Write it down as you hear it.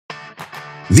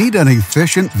Need an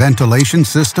efficient ventilation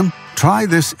system? Try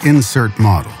this insert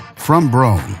model from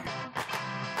Broan.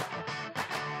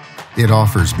 It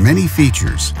offers many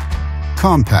features.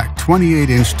 Compact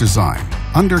 28-inch design,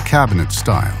 under cabinet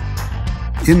style,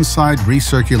 inside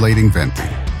recirculating venting,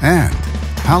 and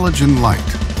halogen light,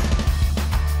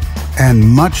 and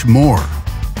much more.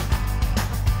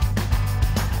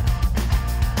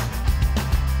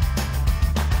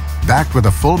 Backed with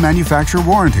a full manufacturer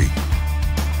warranty.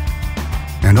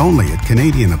 And only at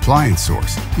Canadian Appliance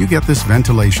Source, you get this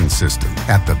ventilation system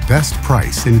at the best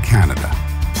price in Canada.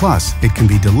 Plus, it can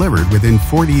be delivered within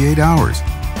 48 hours.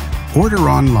 Order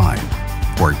online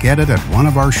or get it at one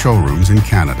of our showrooms in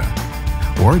Canada.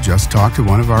 Or just talk to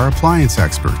one of our appliance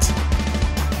experts.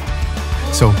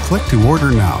 So click to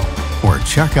order now or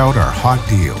check out our hot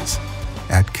deals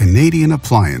at Canadian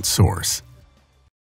Appliance Source.